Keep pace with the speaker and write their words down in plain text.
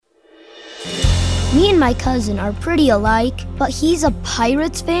Me and my cousin are pretty alike, but he's a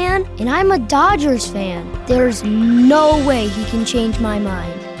Pirates fan and I'm a Dodgers fan. There's no way he can change my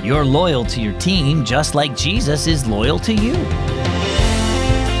mind. You're loyal to your team just like Jesus is loyal to you.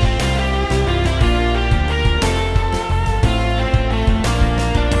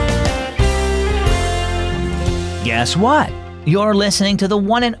 Guess what? You're listening to the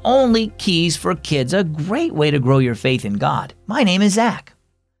one and only Keys for Kids, a great way to grow your faith in God. My name is Zach.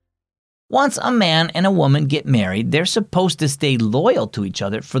 Once a man and a woman get married, they're supposed to stay loyal to each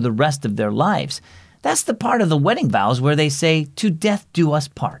other for the rest of their lives. That's the part of the wedding vows where they say, "To death do us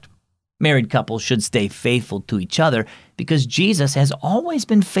part." Married couples should stay faithful to each other because Jesus has always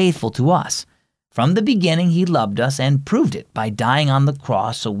been faithful to us. From the beginning, he loved us and proved it by dying on the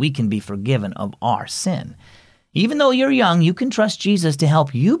cross so we can be forgiven of our sin. Even though you're young, you can trust Jesus to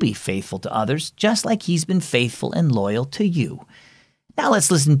help you be faithful to others, just like he's been faithful and loyal to you. Now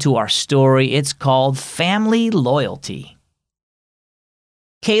let's listen to our story. It's called Family Loyalty.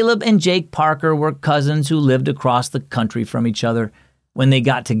 Caleb and Jake Parker were cousins who lived across the country from each other. When they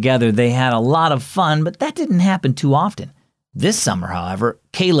got together, they had a lot of fun, but that didn't happen too often. This summer, however,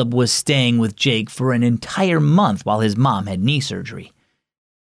 Caleb was staying with Jake for an entire month while his mom had knee surgery.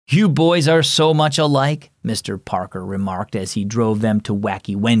 "You boys are so much alike," Mr. Parker remarked as he drove them to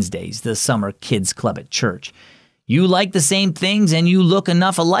Wacky Wednesdays, the summer kids club at church. "You like the same things and you look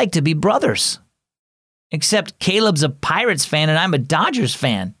enough alike to be brothers." "Except Caleb's a Pirates fan and I'm a Dodgers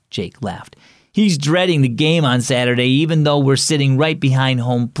fan," Jake laughed. "He's dreading the game on Saturday even though we're sitting right behind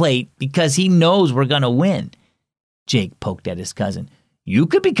home plate because he knows we're going to win." Jake poked at his cousin. "You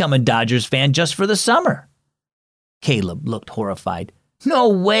could become a Dodgers fan just for the summer." Caleb looked horrified. "No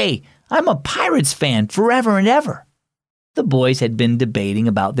way! I'm a Pirates fan forever and ever." The boys had been debating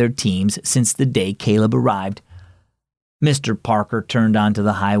about their teams since the day Caleb arrived. Mr. Parker turned onto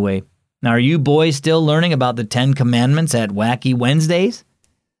the highway. "Are you boys still learning about the 10 Commandments at Wacky Wednesdays?"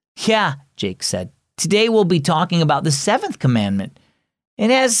 "Yeah," Jake said. "Today we'll be talking about the 7th commandment.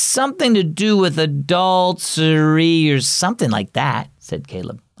 It has something to do with adultery or something like that," said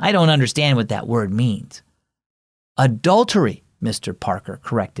Caleb. "I don't understand what that word means." "Adultery," Mr. Parker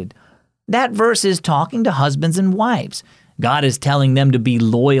corrected. "That verse is talking to husbands and wives. God is telling them to be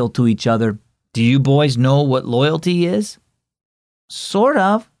loyal to each other. Do you boys know what loyalty is?" "Sort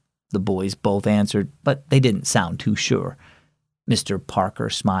of," the boys both answered, but they didn't sound too sure. Mr. Parker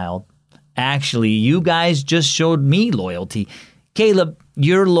smiled. "Actually, you guys just showed me loyalty. Caleb,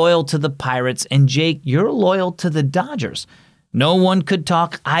 you're loyal to the Pirates, and Jake, you're loyal to the Dodgers. No one could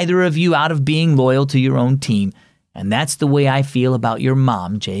talk either of you out of being loyal to your own team. And that's the way I feel about your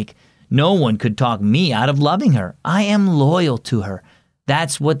mom, Jake. No one could talk me out of loving her. I am loyal to her.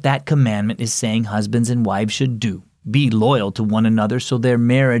 That's what that commandment is saying husbands and wives should do. Be loyal to one another so their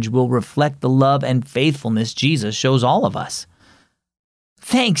marriage will reflect the love and faithfulness Jesus shows all of us."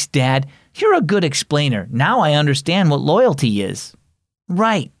 "Thanks, Dad. You're a good explainer. Now I understand what loyalty is."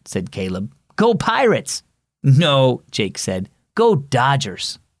 "Right," said Caleb. "Go Pirates." "No," Jake said. "Go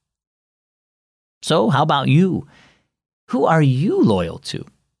Dodgers." So how about you? Who are you loyal to?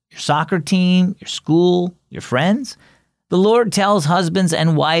 Your soccer team, your school, your friends? The Lord tells husbands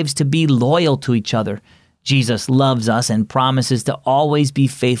and wives to be loyal to each other. Jesus loves us and promises to always be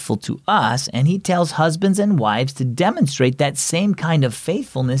faithful to us, and he tells husbands and wives to demonstrate that same kind of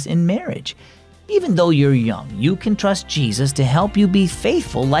faithfulness in marriage. Even though you're young, you can trust Jesus to help you be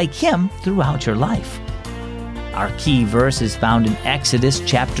faithful like him throughout your life. Our key verse is found in Exodus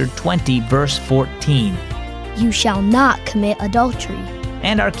chapter 20, verse 14. You shall not commit adultery.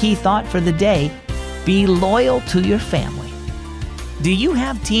 And our key thought for the day, be loyal to your family. Do you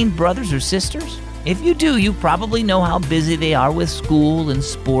have teen brothers or sisters? If you do, you probably know how busy they are with school and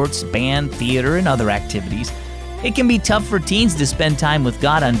sports, band, theater, and other activities. It can be tough for teens to spend time with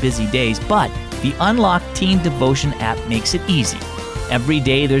God on busy days, but the Unlock Teen Devotion app makes it easy. Every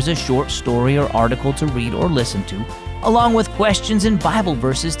day there's a short story or article to read or listen to, along with questions and Bible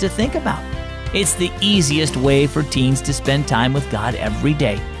verses to think about. It's the easiest way for teens to spend time with God every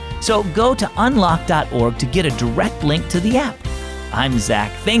day. So go to unlock.org to get a direct link to the app. I'm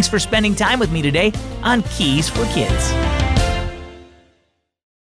Zach. Thanks for spending time with me today on Keys for Kids.